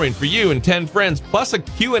performing for you and 10 friends, plus a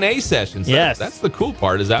Q&A session. So Yes. that's the cool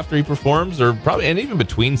part, is after he performs, or probably, and even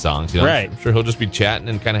between songs, you know, Right. I'm sure he'll just be chatting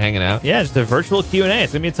and kind of hanging out. Yeah, just a virtual Q&A.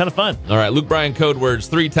 It's going to be a ton of fun. All right, Luke Bryan code words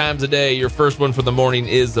 3 times a day. Your first one for the morning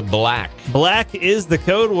is black. Black is the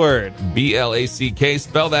code word. BLACK.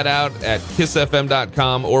 Spell that out at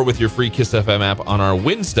kissfm.com or with your free Kiss FM app on our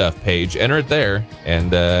Win Stuff page. Enter it there,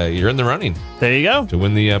 and you're in the running There you go. to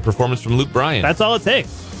win the performance from Luke Bryan. That's all it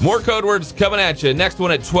takes. More code words coming at you. Next one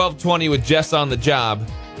at 12:20 with Jess on the job,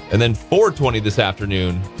 and then 4:20 this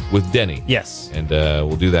afternoon with Denny. Yes. And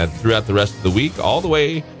we'll do that throughout the rest of the week, all the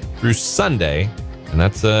way through Sunday, and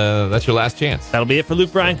that's your last chance. That'll be it for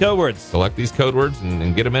Luke Bryan code words. Select these code words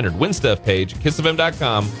and get them entered. Win Stuff page,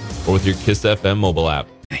 kissfm.com, or with your Kiss FM mobile app.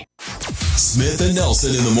 Smith and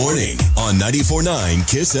Nelson in the morning on 94.9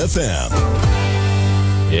 Kiss FM.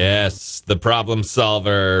 Yes, the problem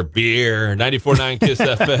solver, beer, 94.9 Kiss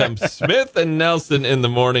FM. Smith and Nelson in the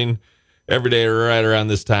morning. Every day right around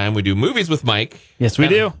this time, we do Movies with Mike. Yes, we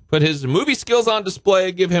do. Put his movie skills on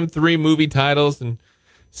display, give him 3 movie titles, and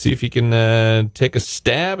see if he can take a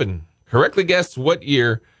stab and correctly guess what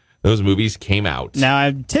year those movies came out. Now,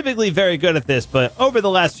 I'm typically very good at this, but over the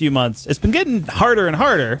last few months, it's been getting harder and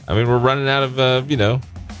harder. I mean, we're running out of,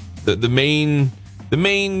 the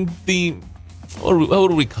main theme. What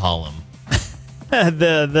do we call them?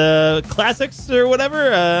 the classics or whatever.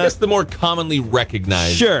 I guess the more commonly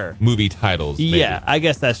recognized Sure. movie titles. Maybe. Yeah, I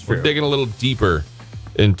guess that's true. We're digging a little deeper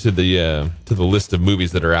into the list of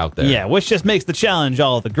movies that are out there. Yeah, which just makes the challenge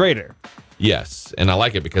all the greater. Yes, and I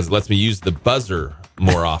like it because it lets me use the buzzer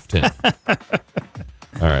more often. All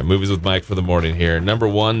right, Movies with Mike for the morning here. Number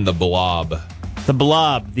 1, The Blob. The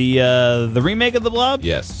Blob, the remake of The Blob?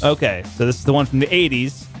 Yes. Okay, so this is the one from the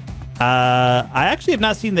 80s. I actually have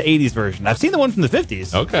not seen the 80s version. I've seen the one from the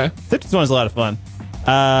 50s. Okay. 50s one is a lot of fun.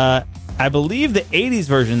 I believe the 80s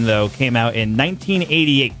version, though, came out in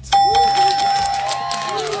 1988.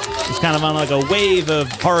 It's kind of on like a wave of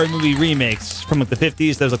horror movie remakes from like the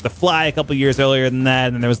 50s. There was like The Fly a couple years earlier than that,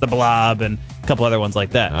 and then there was The Blob and a couple other ones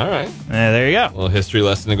like that. All right. There you go. A little history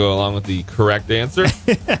lesson to go along with the correct answer.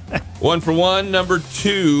 1 for 1. Number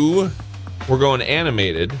 2, we're going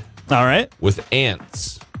animated All right. with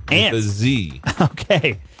Ants. Ants. With a Z.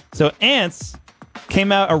 Okay. So Ants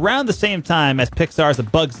came out around the same time as Pixar's A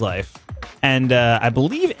Bug's Life. And I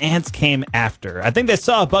believe Ants came after. I think they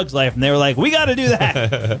saw A Bug's Life and they were like, we got to do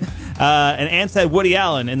that. And Ants had Woody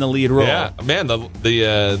Allen in the lead role. Yeah, man,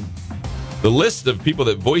 the list of people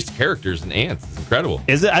that voiced characters in Ants is incredible.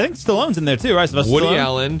 Is it? I think Stallone's in there too, right? Sylvester Woody Stallone?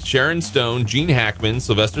 Allen, Sharon Stone, Gene Hackman,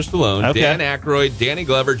 Sylvester Stallone, Okay. Dan Aykroyd, Danny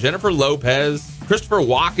Glover, Jennifer Lopez, Christopher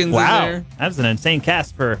Walken's Wow. in there. That's an insane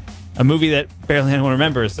cast for a movie that barely anyone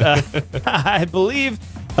remembers. I believe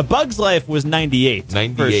A Bug's Life was 98.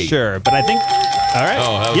 98. For sure. But I think... All right.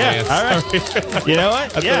 Oh, that was yeah, the answer. all right. You know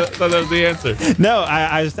what? I thought that was the answer. No,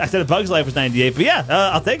 I said A Bug's Life was 98, but yeah,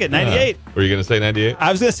 I'll take it. 98. Were you going to say 98?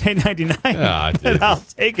 I was going to say 99, Ah, but Jesus. I'll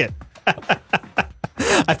take it.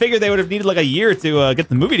 I figured they would have needed like a year to get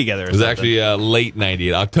the movie together. Or It was something. actually late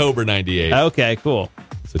 98, October 98. Okay, cool.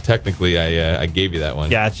 So technically, I gave you that one.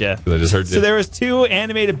 Gotcha. 'Cause I just heard So there was 2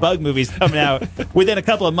 animated bug movies coming out within a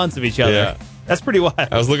couple of months of each other. Yeah. That's pretty wild.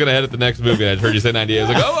 I was looking ahead at the next movie, and I just heard you say 98. I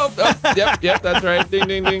was like, oh, yep, that's right. Ding,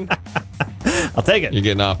 ding, ding. I'll take it. You're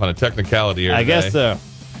getting off on a technicality here I today. guess so.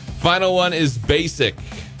 Final one is Basic.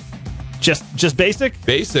 Just basic?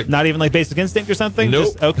 Basic. Not even like Basic Instinct or something?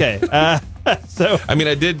 Nope. Just, okay. So I mean,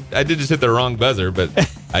 I did just hit the wrong buzzer, but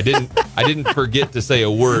I didn't forget to say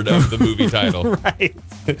a word of the movie title. right.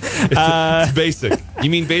 It's Basic.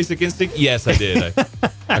 You mean Basic Instinct? Yes, I did.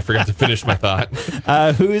 I forgot to finish my thought.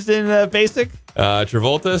 Who's in Basic?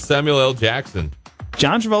 Travolta, Samuel L. Jackson,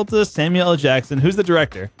 John Travolta, Samuel L. Jackson. Who's the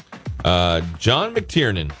director? John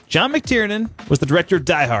McTiernan. John McTiernan was the director of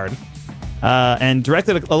Die Hard. And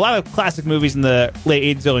directed a lot of classic movies in the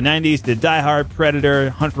late 80s, early 90s. Did Die Hard, Predator,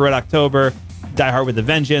 Hunt for Red October, Die Hard with a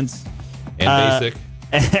Vengeance. And Basic.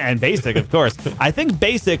 And Basic, of course. I think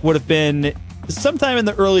Basic would have been sometime in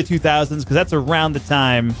the early 2000s because that's around the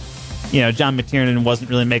time, John McTiernan wasn't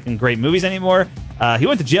really making great movies anymore. He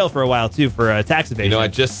went to jail for a while, too, for tax evasion. I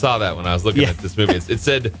just saw that when I was looking Yeah. at this movie. It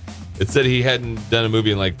said he hadn't done a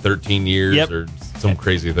movie in like 13 years Yep. or some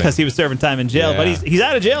crazy thing. because he was serving time in jail. Yeah. But he's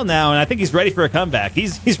out of jail now, and I think he's ready for a comeback.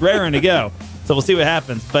 He's raring to go. So we'll see what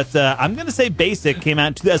happens. But I'm going to say Basic came out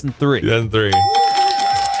in 2003. 2003.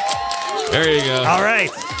 There you go. All right.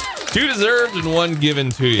 2 deserved and 1 given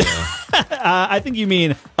to you. I think you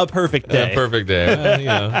mean a perfect day. A perfect day. Well, you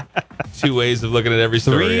know, two ways of looking at every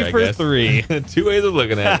story, I guess. 3 for 3. Two ways of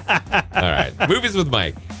looking at it. All right. Movies with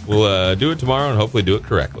Mike. We'll do it tomorrow and hopefully do it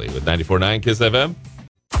correctly with 94.9 KISS FM.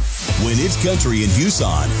 When it's country in Houston,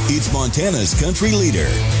 it's Montana's country leader,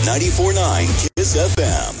 94.9 KISS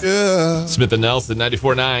FM. Yeah. Smith and Nelson,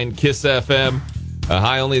 94.9 KISS FM.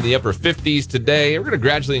 High only in the upper 50s today. We're going to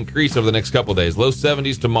gradually increase over the next couple days. Low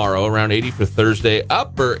 70s tomorrow, around 80 for Thursday,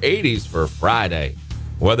 upper 80s for Friday.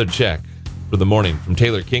 Weather check for the morning from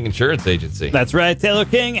Taylor King Insurance Agency. That's right. Taylor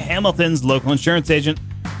King, Hamilton's local insurance agent.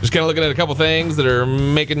 Just kind of looking at a couple things that are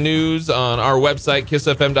making news on our website,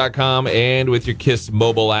 kissfm.com, and with your KISS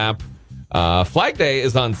mobile app. Flag Day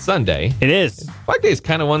is on Sunday. It is. Flag Day is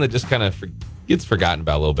kind of one that just kind of gets forgotten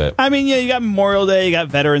about a little bit. I mean, yeah, you got Memorial Day, you got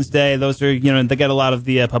Veterans Day. Those are, they get a lot of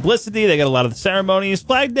the publicity. They get a lot of the ceremonies.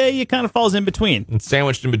 Flag Day, it kind of falls in between. And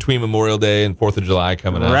sandwiched in between Memorial Day and 4th of July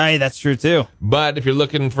coming up. Right, that's true, too. But if you're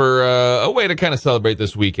looking for a way to kind of celebrate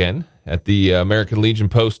this weekend at the American Legion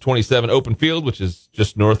Post 27 open field, which is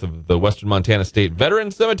just north of the Western Montana State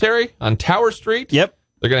Veterans Cemetery on Tower Street. Yep.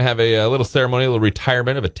 They're going to have a little ceremony, a little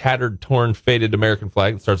retirement of a tattered, torn, faded American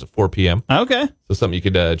flag that starts at 4 p.m. Okay. So something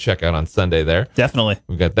you could check out on Sunday there. Definitely.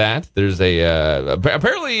 We've got that. There's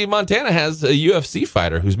apparently Montana has a UFC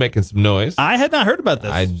fighter who's making some noise. I had not heard about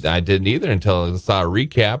this. I didn't either until I saw a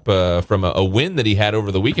recap from a win that he had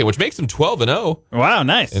over the weekend, which makes him 12-0 Wow,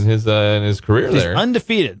 nice. in his career He's there.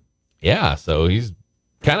 undefeated. Yeah, so he's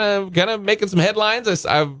kind of making some headlines.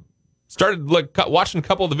 I've started watching a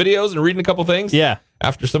couple of the videos and reading a couple things. Yeah.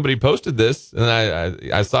 After somebody posted this, and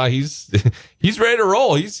I saw he's ready to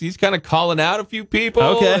roll. He's kind of calling out a few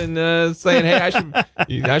people and saying, "Hey,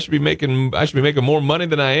 I should be making more money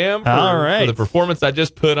than I am for the performance I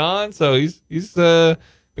just put on." So he's a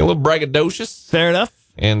little braggadocious. Fair enough.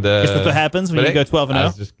 And guess that's what happens when you go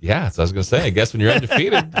 12-0. Yeah, so I was going to say, I guess when you're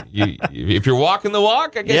undefeated, if you're walking the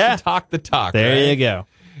walk, I guess you talk the talk. There right? you go.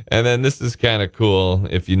 And then this is kind of cool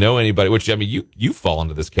if you know anybody, which, I mean, you fall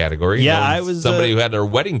into this category. Yeah, I was somebody who had their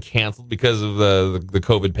wedding canceled because of the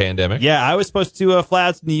COVID pandemic. Yeah, I was supposed to fly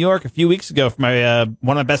out to New York a few weeks ago for my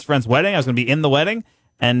one of my best friend's wedding. I was going to be in the wedding.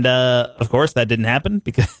 And, of course, that didn't happen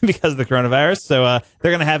because of the coronavirus. So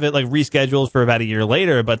they're going to have it rescheduled for about a year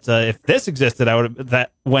later. But if this existed,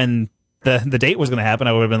 when the date was going to happen,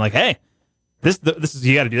 I would have been like, hey, this is,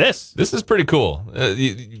 you got to do this. This is pretty cool.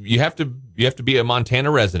 You have to be a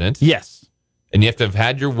Montana resident. Yes. And you have to have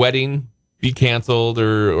had your wedding be canceled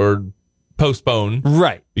or postponed.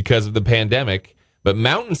 Right. Because of the pandemic. But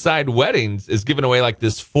Mountainside Weddings is giving away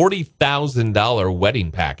this $40,000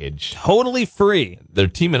 wedding package. Totally free. They're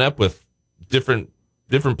teaming up with different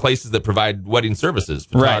places that provide wedding services,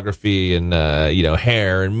 photography and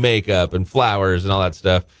hair and makeup and flowers and all that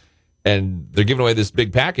stuff. And they're giving away this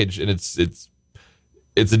big package, and it's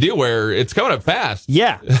a deal where it's coming up fast.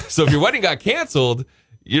 Yeah. So if your wedding got canceled,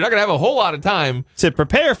 you're not going to have a whhole lot of time to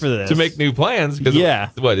prepare for this, to make new plans. Because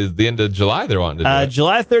what is the end of July they're wanting to do?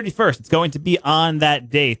 July 31st. It's going to be on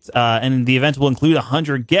that date, and the event will include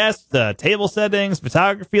 100 guests, table settings,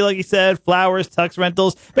 photography, like you said, flowers, tux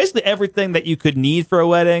rentals, basically everything that you could need for a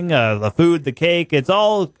wedding. The food, the cake, it's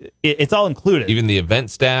all included. Even the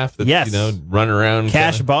event staff that's running around,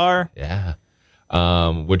 cash bar. Yeah.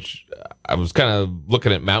 Which I was kind of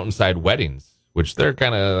looking at Mountainside Weddings, which they're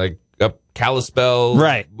kind of up Kalispell,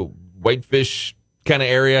 right? Whitefish kind of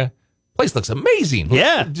area. Place looks amazing.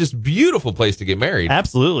 Yeah, just beautiful place to get married.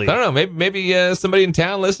 Absolutely. I don't know. Maybe somebody in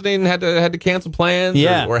town listening had to cancel plans.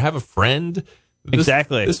 Yeah. or have a friend.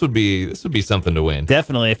 Exactly. This would be something to win.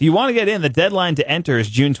 Definitely. If you want to get in, the deadline to enter is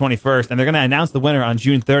June 21st, and they're going to announce the winner on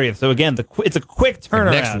June 30th. So again, it's a quick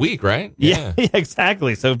turnaround. Next week, right? Yeah,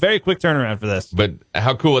 exactly. So very quick turnaround for this. But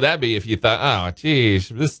how cool would that be if you thought, oh, geez,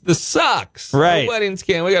 this sucks. Right. The weddings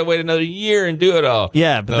we got to wait another year and do it all.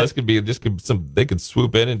 Yeah, but they could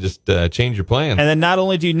swoop in and just change your plans. And then not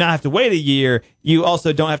only do you not have to wait a year, you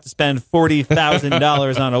also don't have to spend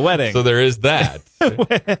 $40,000 on a wedding. So there is that,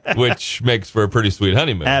 which makes for a pretty sweet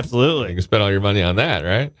honeymoon. Absolutely. You can spend all your money on that,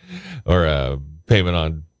 right? Or a payment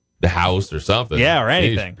on the house or something. Yeah, or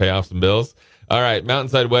anything. Pay off some bills. All right,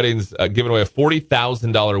 Mountainside Weddings giving away a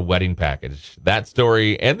 $40,000 wedding package. That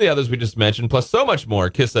story and the others we just mentioned, plus so much more,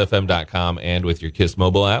 KissFM.com and with your KISS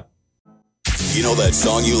mobile app. You know that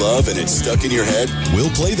song you love and it's stuck in your head? We'll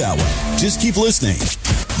play that one. Just keep listening.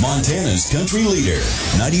 Montana's country leader,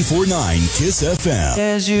 94.9 KISS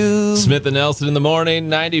FM. Smith and Nelson in the morning,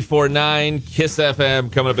 94.9 KISS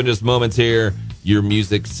FM. Coming up in just moments here, your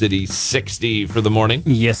Music City 60 for the morning.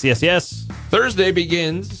 Yes. Thursday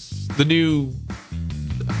begins the new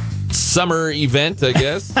summer event, I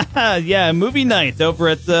guess. Yeah, movie night over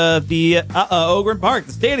at the Ogren Park,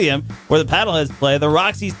 the stadium where the Paddleheads play. The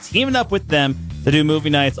Roxy's teaming up with them to do movie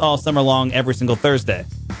nights all summer long, every single Thursday.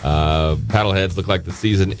 Paddleheads look like the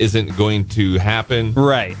season isn't going to happen.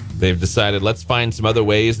 Right. They've decided, let's find some other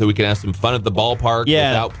ways that we can have some fun at the ballpark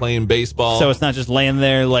without playing baseball. So it's not just laying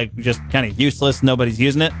there like just kind of useless. Nobody's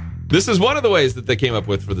using it. This is one of the ways that they came up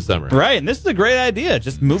with for the summer. Right, and this is a great idea.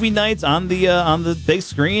 Just movie nights on the big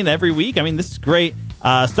screen every week. I mean, this is great.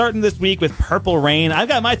 Starting this week with Purple Rain. I've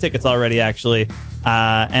got my tickets already, actually.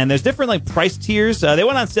 And there's different like price tiers. They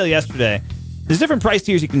went on sale yesterday. There's different price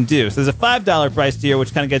tiers you can do. So there's a $5 price tier,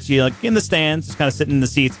 which kind of gets you like in the stands, just kind of sitting in the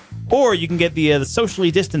seats. Or you can get the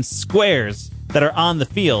socially distanced squares that are on the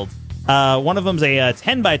field. One of them's a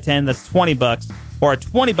 10 by 10 that's $20. Or a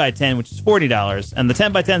 20 by 10, which is $40. And the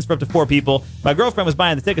 10 by 10 is for up to 4 people. My girlfriend was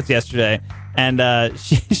buying the tickets yesterday, and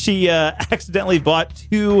she accidentally bought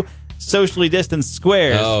 2 socially distanced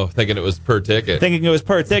squares. Oh, thinking it was per ticket. Thinking it was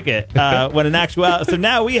per ticket. When in actuality, so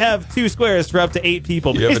now we have 2 squares for up to 8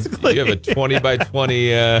 people, basically. You have a 20 by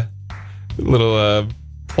 20 little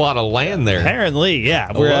plot of land there. Apparently,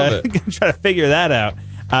 yeah. We're going to try to figure that out.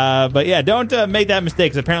 But yeah, don't make that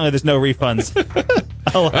mistake, because apparently there's no refunds.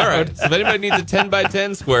 All right. So if anybody needs a 10 by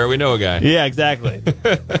 10 square, we know a guy. Yeah, exactly.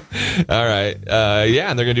 All right. Yeah,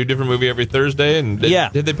 and they're going to do a different movie every Thursday. And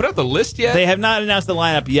did they put out the list yet? They have not announced the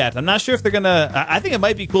lineup yet. I'm not sure if they're going to... I think it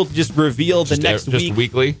might be cool to just reveal the next week. Just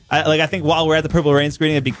weekly? I think while we're at the Purple Rain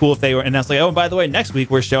screening, it'd be cool if they were announced, like, oh, and by the way, next week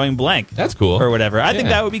we're showing blank. That's cool. Or whatever. I think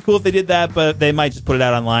that would be cool if they did that, but they might just put it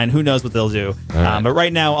out online. Who knows what they'll do. Right. But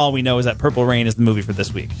right now, all we know is that Purple Rain is the movie for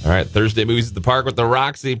this week. All right. Thursday movies at the park with the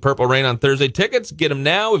Roxy. Purple Rain on Thursday. Tickets, get them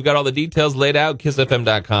now. We've got all the details laid out,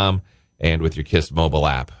 KissFM.com, and with your Kiss mobile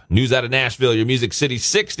app. News out of Nashville, your Music City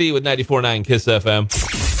 60 with 94.9 Kiss FM.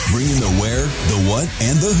 Bringing the where, the what,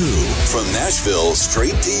 and the who. From Nashville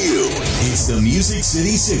straight to you. It's the Music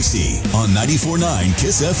City 60 on 94.9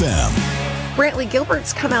 Kiss FM. Brantley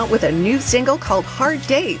Gilbert's come out with a new single called Hard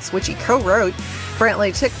Days, which he co-wrote.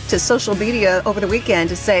 Brantley took to social media over the weekend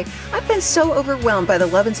to say, I've been so overwhelmed by the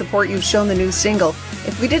love and support you've shown the new single.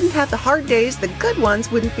 If we didn't have the hard days, the good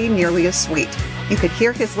ones wouldn't be nearly as sweet. You could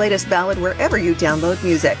hear his latest ballad wherever you download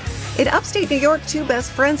music. In upstate New York, 2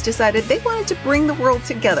 best friends decided they wanted to bring the world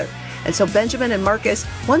together. And so Benjamin and Marcus,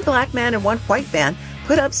 1 black man and 1 white man,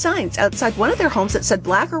 put up signs outside one of their homes that said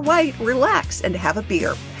black or white, relax and have a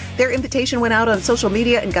beer. Their invitation went out on social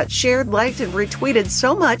media and got shared, liked, and retweeted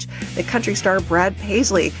so much that country star Brad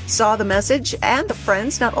Paisley saw the message, and the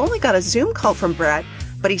friends not only got a Zoom call from Brad,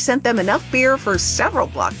 but he sent them enough beer for several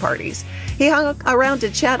block parties. He hung around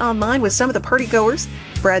to chat online with some of the partygoers.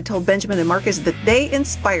 Brad told Benjamin and Marcus that they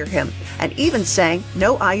inspire him, and even sang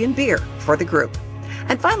No I in Beer for the group.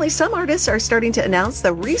 And finally, some artists are starting to announce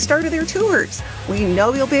the restart of their tours. We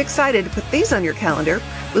know you'll be excited to put these on your calendar.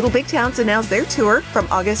 Little Big Towns announced their tour from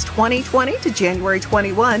August 2020 to January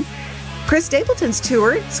 21. Chris Stapleton's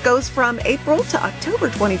tour goes from April to October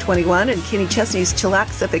 2021, and Kenny Chesney's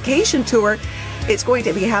Chillaxification tour is going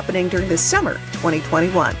to be happening during the summer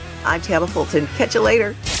 2021. I'm Tamma Fulton. Catch you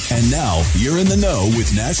later. And now you're in the know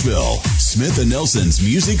with Nashville. Smith and Nelson's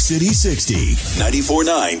Music City 60,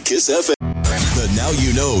 94.9 Kiss FM. The Now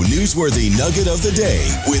You Know newsworthy nugget of the day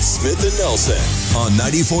with Smith and Nelson on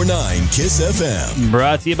 94.9 Kiss FM.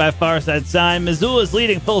 Brought to you by Farside Sign, Missoula's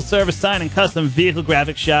leading full-service sign and custom vehicle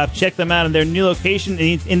graphic shop. Check them out in their new location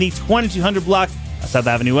in the 2200 block of South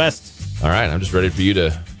Avenue West. All right, I'm just ready for you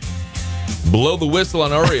to blow the whistle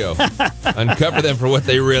on Oreo. Uncover them for what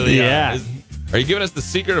they really are. Are you giving us the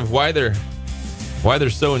secret of why they're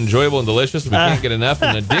so enjoyable and delicious and we can't get enough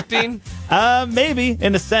and addicting? Maybe,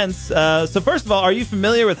 in a sense. So first of all, are you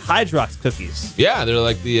familiar with Hydrox cookies? Yeah, they're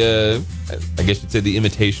like the, I guess you'd say the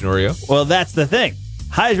imitation Oreo. Well, that's the thing.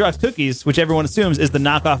 Hydrox cookies, which everyone assumes is the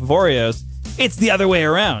knockoff of Oreos, it's the other way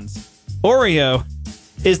around. Oreo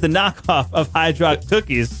is the knockoff of Hydrox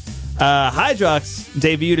cookies. Hydrox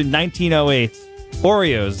debuted in 1908.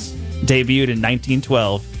 Oreos debuted in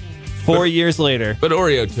 1912. 4 years later. But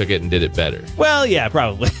Oreo took it and did it better. Well, yeah,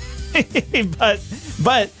 probably.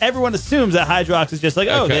 but everyone assumes that Hydrox is just like,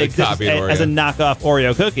 they exist as a knockoff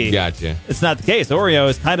Oreo cookie. Gotcha. It's not the case. Oreo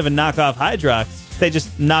is kind of a knockoff Hydrox. They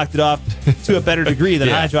just knocked it off to a better degree than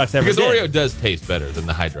Hydrox ever did. Because Oreo does taste better than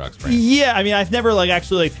the Hydrox brand. Yeah, I mean, I've never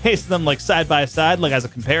actually tasted them side by side, as a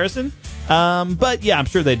comparison. But yeah, I'm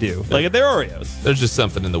sure they do. They're Oreos. There's just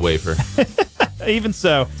something in the wafer. Even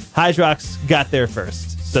so, Hydrox got there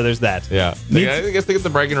first. So there's that. Yeah. I guess they get the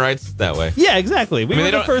bragging rights that way. Yeah, exactly. We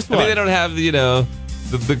were the first one. I mean, they don't have,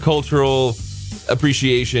 the cultural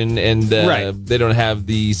appreciation, and Right. they don't have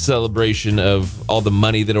the celebration of all the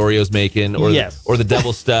money that Oreo's making, or Yes. or the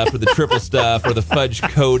double stuff, or the triple stuff, or the fudge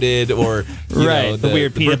coated, or you know, the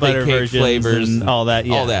weird peanut birthday butter cake versions flavors, and all that.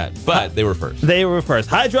 Yeah. all that. But they were first. They were first.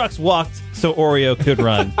 Hydrox walked so Oreo could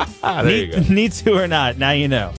run. There you go. Need to or not, now you know.